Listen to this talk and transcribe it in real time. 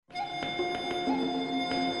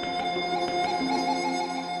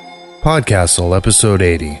PodCastle Episode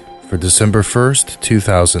 80 for December 1st,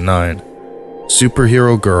 2009.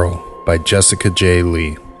 Superhero Girl by Jessica J.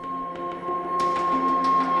 Lee.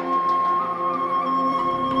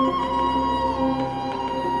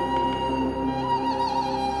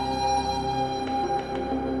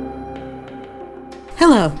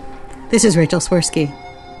 Hello, this is Rachel Swirsky.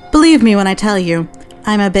 Believe me when I tell you,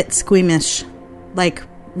 I'm a bit squeamish. Like,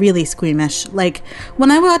 really squeamish. Like, when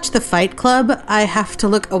I watch The Fight Club, I have to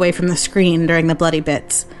look away from the screen during the bloody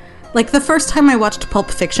bits. Like, the first time I watched Pulp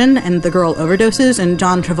Fiction and the girl overdoses and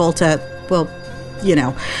John Travolta, well, you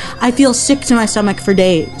know, I feel sick to my stomach for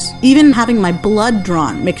days. Even having my blood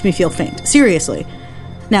drawn makes me feel faint. Seriously.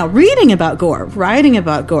 Now, reading about gore, writing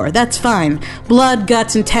about gore, that's fine. Blood,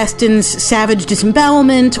 guts, intestines, savage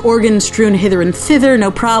disembowelment, organs strewn hither and thither, no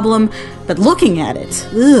problem. But looking at it,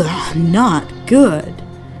 ugh, not good.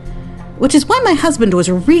 Which is why my husband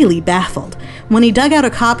was really baffled when he dug out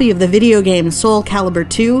a copy of the video game Soul Calibur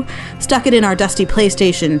 2, stuck it in our dusty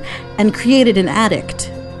PlayStation, and created an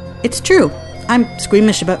addict. It's true, I'm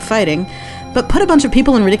squeamish about fighting, but put a bunch of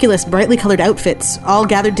people in ridiculous, brightly colored outfits, all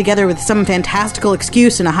gathered together with some fantastical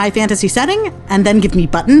excuse in a high fantasy setting, and then give me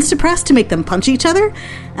buttons to press to make them punch each other,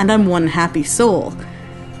 and I'm one happy soul.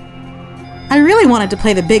 I really wanted to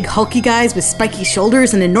play the big hulky guys with spiky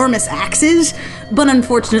shoulders and enormous axes, but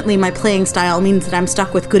unfortunately my playing style means that I'm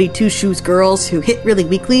stuck with goody two-shoes girls who hit really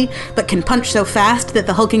weakly, but can punch so fast that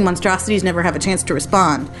the hulking monstrosities never have a chance to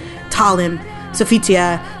respond. Talim,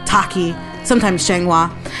 Sofitia, Taki, sometimes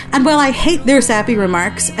Shanghua. And while I hate their sappy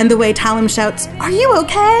remarks and the way Talim shouts, "Are you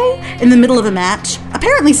okay?" in the middle of a match,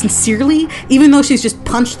 apparently sincerely, even though she's just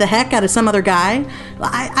punched the heck out of some other guy,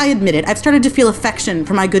 I admit it, I've started to feel affection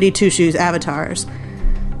for my goody two-shoes avatars.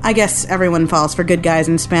 I guess everyone falls for good guys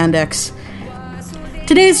in spandex.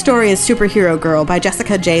 Today's story is Superhero Girl by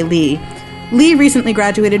Jessica J. Lee. Lee recently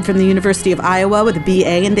graduated from the University of Iowa with a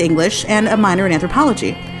BA in English and a minor in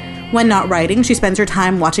anthropology. When not writing, she spends her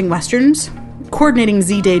time watching westerns, coordinating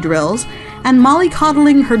Z-Day drills, and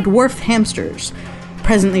mollycoddling her dwarf hamsters.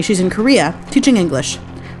 Presently, she's in Korea, teaching English.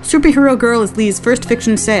 Superhero Girl is Lee's first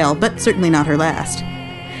fiction sale, but certainly not her last.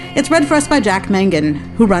 It's read for us by Jack Mangan,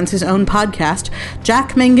 who runs his own podcast,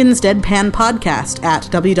 Jack Mangan's Deadpan Podcast, at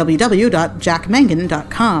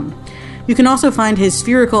www.jackmangan.com. You can also find his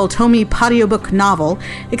spherical Tomy Podiobook novel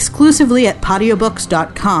exclusively at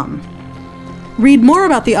podiobooks.com. Read more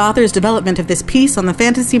about the author's development of this piece on the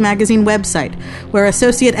Fantasy Magazine website, where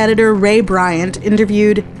Associate Editor Ray Bryant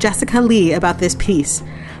interviewed Jessica Lee about this piece.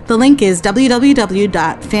 The link is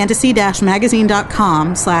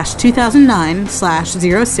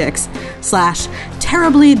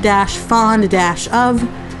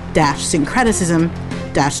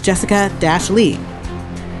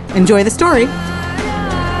Enjoy the story.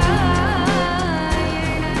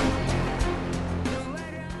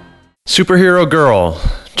 Superhero Girl,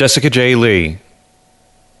 Jessica J. Lee.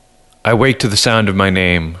 I wake to the sound of my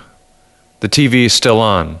name. The TV is still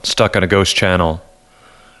on, stuck on a ghost channel.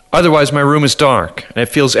 Otherwise, my room is dark, and it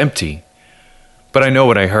feels empty. But I know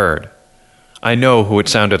what I heard. I know who it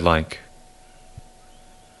sounded like.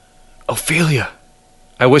 Ophelia,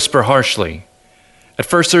 I whisper harshly. At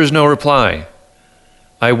first there is no reply.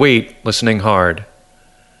 I wait, listening hard.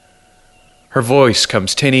 Her voice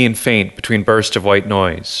comes tinny and faint between bursts of white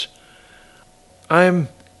noise. I'm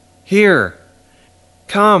here.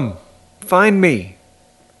 Come, find me.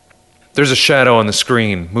 There's a shadow on the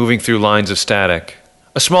screen, moving through lines of static.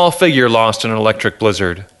 A small figure lost in an electric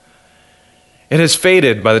blizzard. It has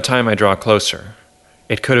faded by the time I draw closer.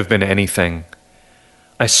 It could have been anything.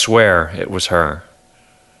 I swear it was her.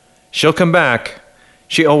 She'll come back.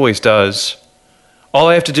 She always does. All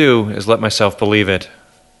I have to do is let myself believe it.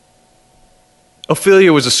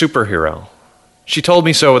 Ophelia was a superhero. She told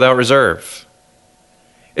me so without reserve.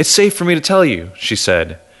 It's safe for me to tell you, she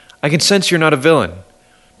said. I can sense you're not a villain.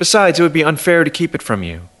 Besides, it would be unfair to keep it from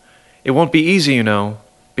you. It won't be easy, you know,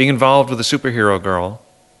 being involved with a superhero girl.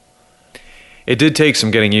 It did take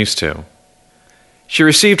some getting used to. She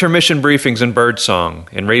received her mission briefings in birdsong,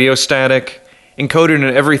 in radio static, encoded in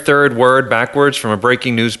every third word backwards from a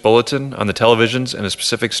breaking news bulletin on the televisions in a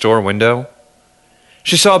specific store window.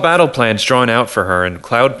 She saw battle plans drawn out for her in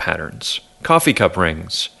cloud patterns, coffee cup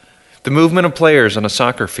rings, the movement of players on a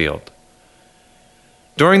soccer field.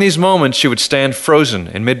 During these moments, she would stand frozen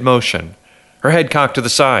in mid-motion, her head cocked to the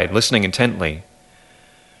side, listening intently.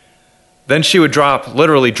 Then she would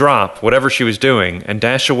literally drop whatever she was doing and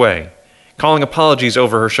dash away, calling apologies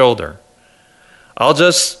over her shoulder. I'll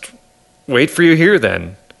just wait for you here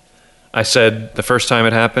then, I said the first time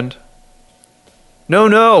it happened.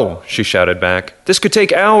 No, she shouted back. This could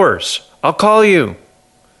take hours. I'll call you.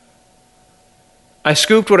 I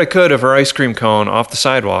scooped what I could of her ice cream cone off the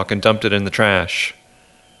sidewalk and dumped it in the trash.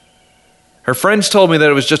 Her friends told me that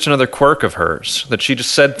it was just another quirk of hers, that she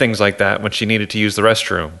just said things like that when she needed to use the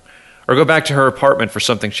restroom, or go back to her apartment for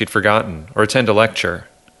something she'd forgotten, or attend a lecture.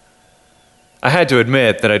 I had to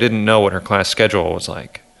admit that I didn't know what her class schedule was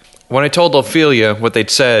like. When I told Ophelia what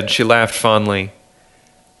they'd said, she laughed fondly.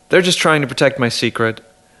 "They're just trying to protect my secret.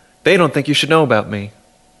 They don't think you should know about me."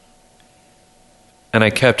 And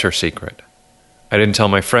I kept her secret. I didn't tell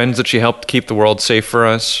my friends that she helped keep the world safe for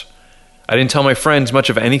us. I didn't tell my friends much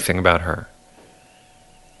of anything about her.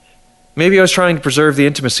 Maybe I was trying to preserve the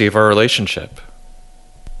intimacy of our relationship.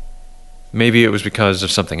 Maybe it was because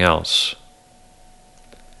of something else.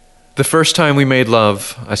 The first time we made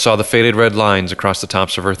love, I saw the faded red lines across the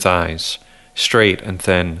tops of her thighs, straight and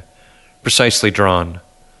thin, precisely drawn.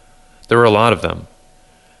 There were a lot of them.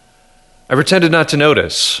 I pretended not to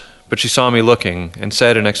notice, but she saw me looking and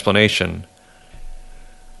said in explanation,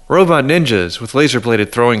 "Robot ninjas with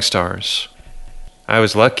laser-bladed throwing stars." I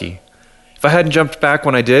was lucky. If I hadn't jumped back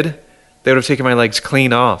when I did, they would have taken my legs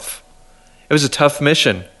clean off. It was a tough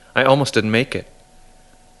mission. I almost didn't make it.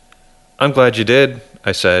 "I'm glad you did,"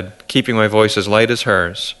 I said, keeping my voice as light as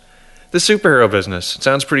hers. "The superhero business, it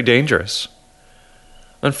sounds pretty dangerous."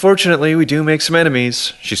 "Unfortunately, we do make some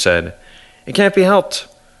enemies," she said. "It can't be helped.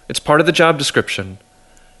 It's part of the job description.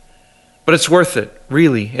 But it's worth it.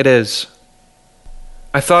 Really, it is."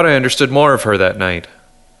 I thought I understood more of her that night.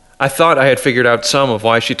 I thought I had figured out some of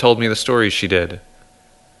why she told me the stories she did.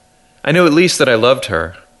 I knew at least that I loved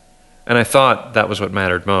her, and I thought that was what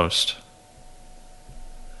mattered most.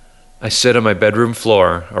 I sit on my bedroom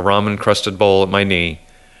floor, a ramen-crusted bowl at my knee,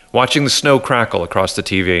 watching the snow crackle across the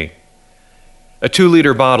TV. A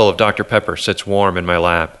 2-liter bottle of Dr. Pepper sits warm in my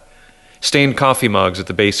lap, stained coffee mugs at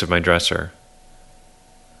the base of my dresser.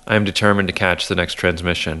 I am determined to catch the next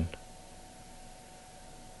transmission.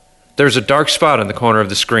 There's a dark spot in the corner of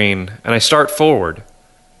the screen, and I start forward,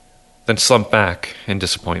 then slump back in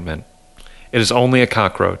disappointment. It is only a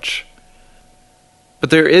cockroach. But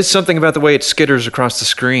there is something about the way it skitters across the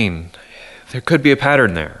screen. There could be a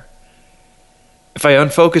pattern there. If I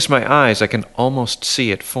unfocus my eyes, I can almost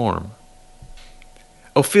see it form.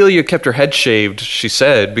 Ophelia kept her head shaved, she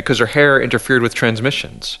said, because her hair interfered with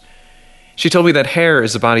transmissions. She told me that hair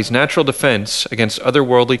is the body's natural defense against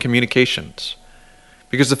otherworldly communications,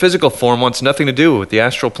 because the physical form wants nothing to do with the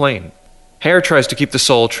astral plane. Hair tries to keep the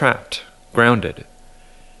soul trapped, grounded.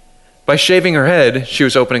 By shaving her head, she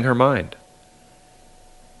was opening her mind.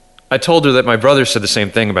 I told her that my brother said the same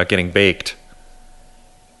thing about getting baked.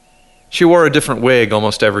 She wore a different wig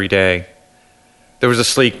almost every day. There was a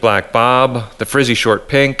sleek black bob, the frizzy short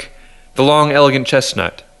pink, the long elegant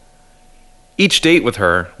chestnut. Each date with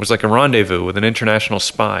her was like a rendezvous with an international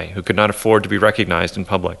spy who could not afford to be recognized in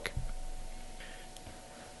public.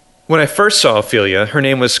 When I first saw Ophelia, her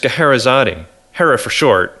name was Scheherazade, Hera for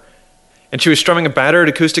short, and she was strumming a battered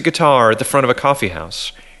acoustic guitar at the front of a coffee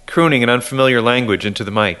house, crooning an unfamiliar language into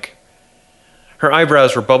the mic. Her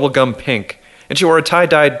eyebrows were bubblegum pink, and she wore a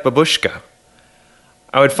tie-dyed babushka.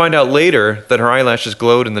 I would find out later that her eyelashes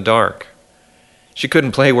glowed in the dark. She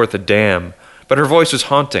couldn't play worth a damn, but her voice was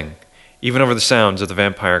haunting, even over the sounds of the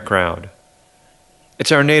vampire crowd.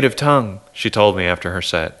 "It's our native tongue," she told me after her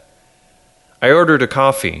set. I ordered a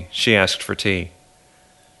coffee. She asked for tea.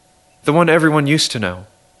 "The one everyone used to know."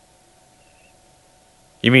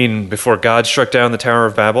 "You mean before God struck down the Tower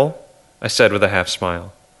of Babel?" I said with a half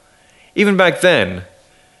smile. Even back then,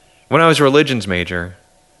 when I was a religions major,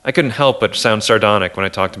 I couldn't help but sound sardonic when I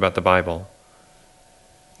talked about the Bible.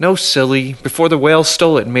 "No, silly, before the whales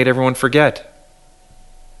stole it and made everyone forget."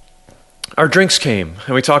 Our drinks came,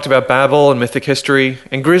 and we talked about Babel and mythic history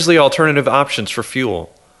and grisly alternative options for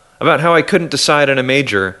fuel, about how I couldn't decide on a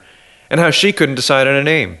major and how she couldn't decide on a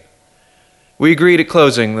name. We agreed at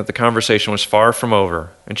closing that the conversation was far from over,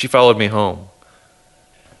 and she followed me home.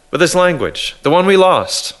 "But this language, the one we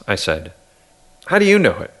lost," I said. "How do you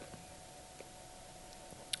know it?"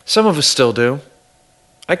 "Some of us still do.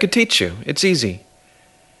 I could teach you. It's easy."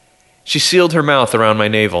 She sealed her mouth around my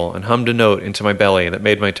navel and hummed a note into my belly that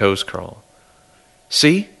made my toes curl.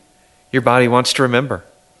 "See? Your body wants to remember.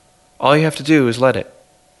 All you have to do is let it."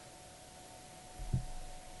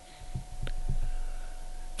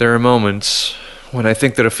 There are moments when I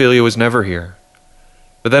think that Ophelia was never here.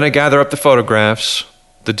 But then I gather up the photographs,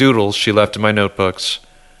 the doodles she left in my notebooks,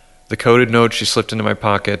 the coded notes she slipped into my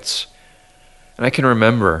pockets, and I can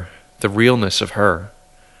remember the realness of her.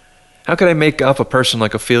 How could I make up a person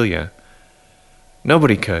like Ophelia?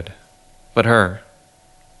 Nobody could, but her.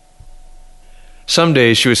 Some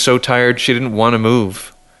days she was so tired she didn't want to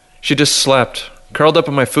move. She just slept, curled up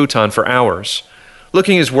on my futon for hours,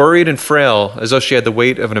 looking as worried and frail as though she had the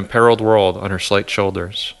weight of an imperiled world on her slight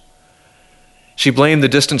shoulders. She blamed the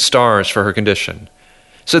distant stars for her condition,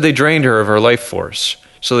 said they drained her of her life force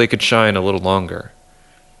so they could shine a little longer.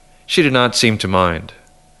 She did not seem to mind.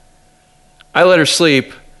 I let her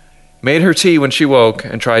sleep, made her tea when she woke,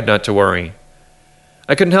 and tried not to worry.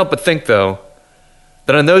 I couldn't help but think, though,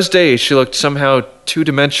 that on those days she looked somehow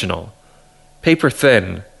two-dimensional,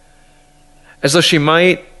 paper-thin, as though she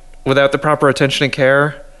might, without the proper attention and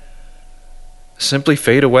care, simply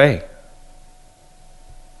fade away.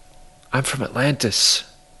 "I'm from Atlantis,"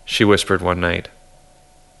 she whispered one night.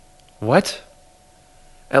 "What?"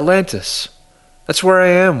 "Atlantis. That's where I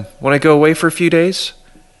am when I go away for a few days.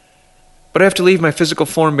 But I have to leave my physical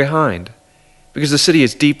form behind, because the city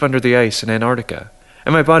is deep under the ice in Antarctica,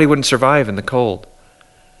 and my body wouldn't survive in the cold.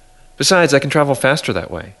 Besides, I can travel faster that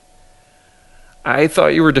way. I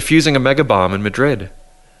thought you were defusing a megabomb in Madrid.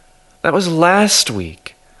 That was last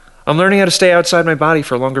week. I'm learning how to stay outside my body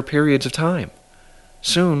for longer periods of time.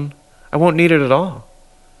 Soon, I won't need it at all."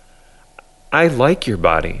 "I like your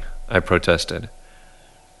body," I protested.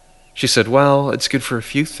 She said, "Well, it's good for a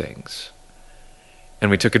few things." And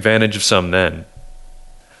we took advantage of some then.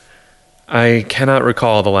 I cannot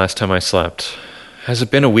recall the last time I slept. Has it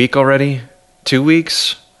been a week already? 2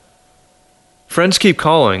 weeks? Friends keep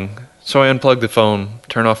calling, so I unplug the phone,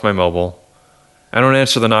 turn off my mobile. I don't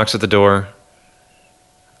answer the knocks at the door.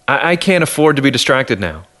 I can't afford to be distracted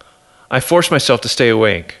now. I force myself to stay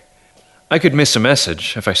awake. I could miss a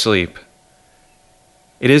message if I sleep.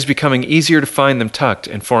 It is becoming easier to find them tucked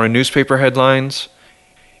in foreign newspaper headlines,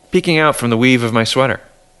 peeking out from the weave of my sweater.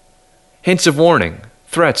 Hints of warning,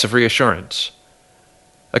 threats of reassurance.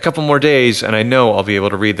 A couple more days and I know I'll be able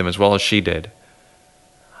to read them as well as she did.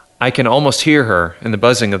 I can almost hear her in the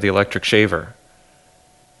buzzing of the electric shaver.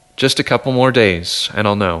 Just a couple more days and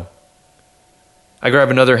I'll know. I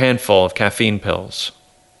grab another handful of caffeine pills.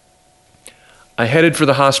 I headed for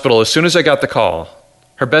the hospital as soon as I got the call.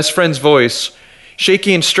 Her best friend's voice,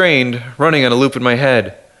 shaky and strained, running on a loop in my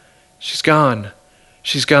head. "She's gone.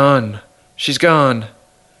 She's gone. She's gone."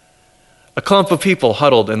 A clump of people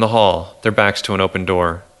huddled in the hall, their backs to an open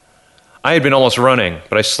door. I had been almost running,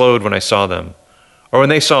 but I slowed when I saw them, or when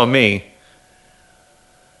they saw me.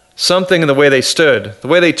 Something in the way they stood, the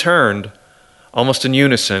way they turned, almost in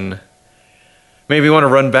unison, made me want to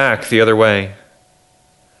run back the other way.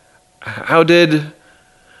 "How did—"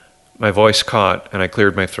 My voice caught, and I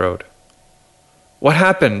cleared my throat. "What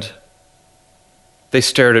happened?" They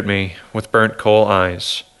stared at me with burnt coal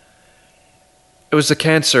eyes. "It was the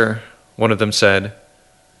cancer," one of them said.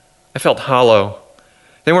 I felt hollow.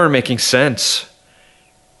 They weren't making sense.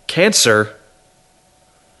 "Cancer?"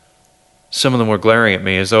 Some of them were glaring at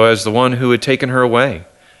me as though I was the one who had taken her away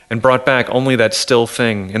and brought back only that still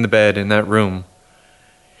thing in the bed in that room.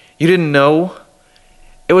 "You didn't know?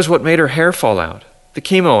 It was what made her hair fall out. The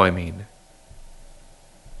chemo, I mean."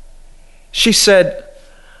 She said,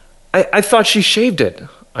 I thought she shaved it,"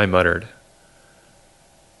 I muttered.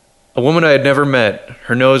 A woman I had never met,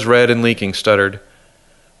 her nose red and leaking, stuttered,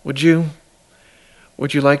 Would you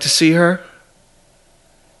like to see her?"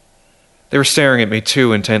 They were staring at me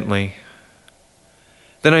too intently.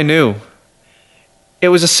 Then I knew. It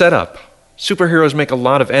was a setup. Superheroes make a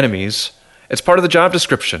lot of enemies. It's part of the job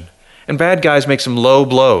description. And bad guys make some low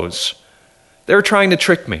blows. They were trying to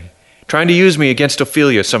trick me, trying to use me against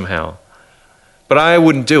Ophelia somehow. But I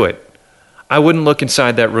wouldn't do it. I wouldn't look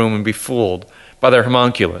inside that room and be fooled by their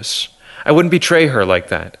homunculus. I wouldn't betray her like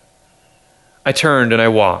that. I turned and I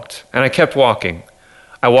walked, and I kept walking.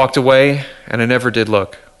 I walked away, and I never did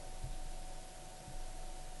look.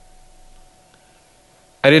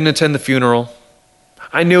 I didn't attend the funeral.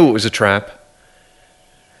 I knew it was a trap.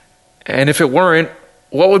 And if it weren't,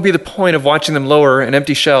 what would be the point of watching them lower an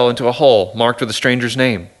empty shell into a hole marked with a stranger's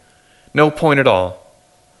name? No point at all.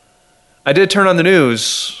 I did turn on the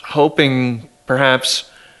news, hoping,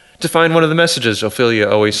 perhaps, to find one of the messages Ophelia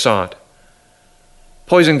always sought.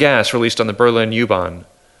 Poison gas released on the Berlin U-Bahn.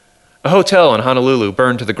 A hotel in Honolulu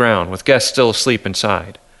burned to the ground with guests still asleep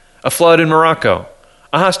inside. A flood in Morocco.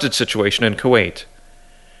 A hostage situation in Kuwait.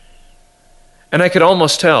 And I could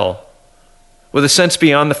almost tell, with a sense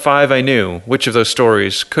beyond the 5 I knew, which of those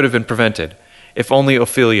stories could have been prevented if only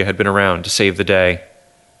Ophelia had been around to save the day.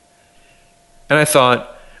 And I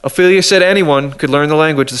thought, Ophelia said anyone could learn the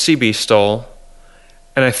language the sea beast stole.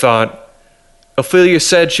 And I thought, Ophelia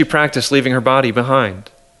said she practiced leaving her body behind.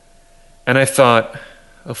 And I thought,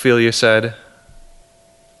 Ophelia said.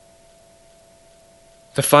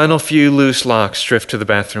 The final few loose locks drift to the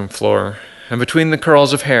bathroom floor, and between the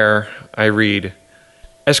curls of hair, I read,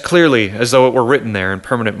 as clearly as though it were written there in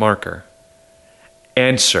permanent marker.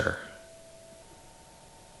 Answer.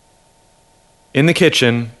 In the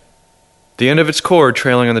kitchen, the end of its cord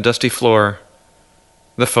trailing on the dusty floor,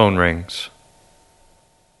 the phone rings.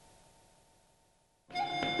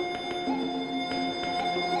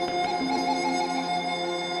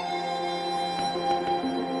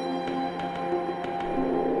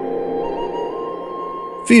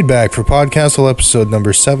 Feedback for PodCastle episode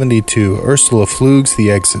number 72, Ursula Flug's The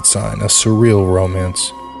Exit Sign, a surreal romance.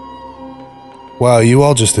 Wow, you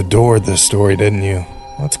all just adored this story, didn't you?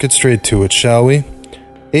 Let's get straight to it, shall we?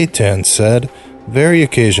 810 said, very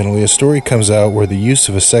occasionally a story comes out where the use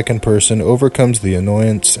of a second person overcomes the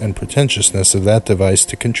annoyance and pretentiousness of that device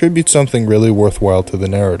to contribute something really worthwhile to the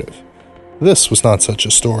narrative. This was not such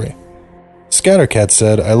a story. Scattercat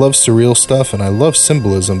said, I love surreal stuff and I love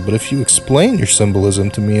symbolism, but if you explain your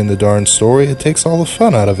symbolism to me in the darn story, it takes all the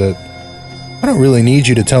fun out of it. I don't really need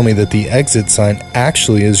you to tell me that the exit sign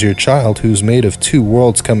actually is your child who's made of two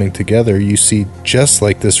worlds coming together you see just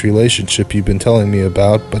like this relationship you've been telling me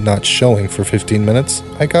about but not showing for 15 minutes.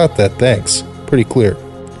 I got that, thanks. Pretty clear.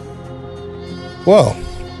 Well,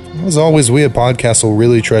 as always, we at PodCastle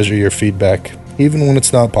really treasure your feedback, even when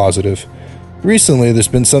it's not positive. Recently, there's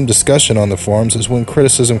been some discussion on the forums as when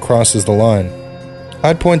criticism crosses the line.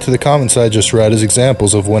 I'd point to the comments I just read as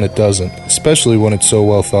examples of when it doesn't, especially when it's so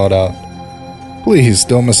well thought out. Please,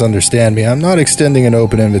 don't misunderstand me. I'm not extending an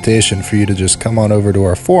open invitation for you to just come on over to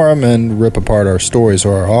our forum and rip apart our stories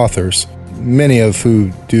or our authors, many of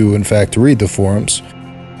who do in fact read the forums.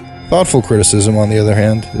 Thoughtful criticism, on the other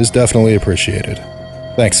hand, is definitely appreciated.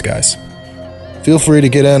 Thanks, guys. Feel free to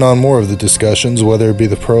get in on more of the discussions, whether it be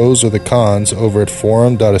the pros or the cons, over at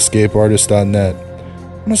forum.escapeartist.net.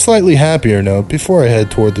 On a slightly happier note, before I head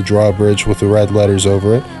toward the drawbridge with the red letters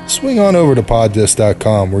over it, swing on over to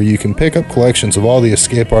poddisc.com where you can pick up collections of all the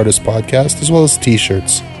Escape Artist podcast as well as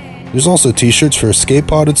t-shirts. There's also t-shirts for Escape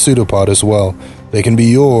Pod and Pseudopod as well. They can be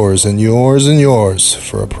yours and yours and yours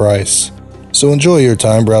for a price. So enjoy your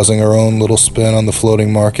time browsing our own little spin on the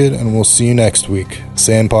floating market, and we'll see you next week.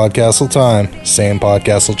 Same PodCastle time, same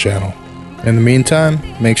PodCastle channel. In the meantime,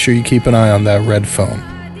 make sure you keep an eye on that red phone.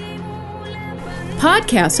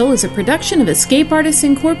 PodCastle is a production of Escape Artists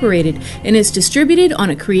Incorporated and is distributed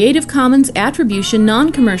on a Creative Commons Attribution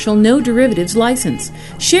Non-Commercial No Derivatives license.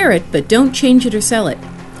 Share it, but don't change it or sell it.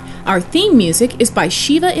 Our theme music is by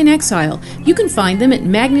Shiva in Exile. You can find them at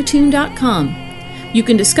magnatune.com. You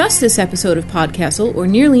can discuss this episode of PodCastle or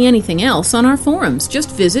nearly anything else on our forums. Just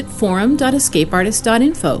visit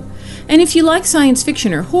forum.escapeartist.info. And if you like science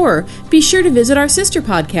fiction or horror, be sure to visit our sister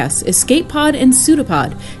podcasts, Escape Pod and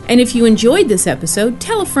Pseudopod. And if you enjoyed this episode,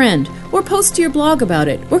 tell a friend, or post to your blog about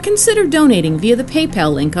it, or consider donating via the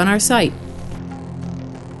PayPal link on our site.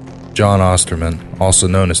 John Osterman, also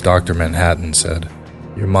known as Dr. Manhattan, said,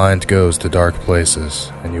 your mind goes to dark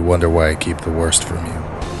places, and you wonder why I keep the worst from you.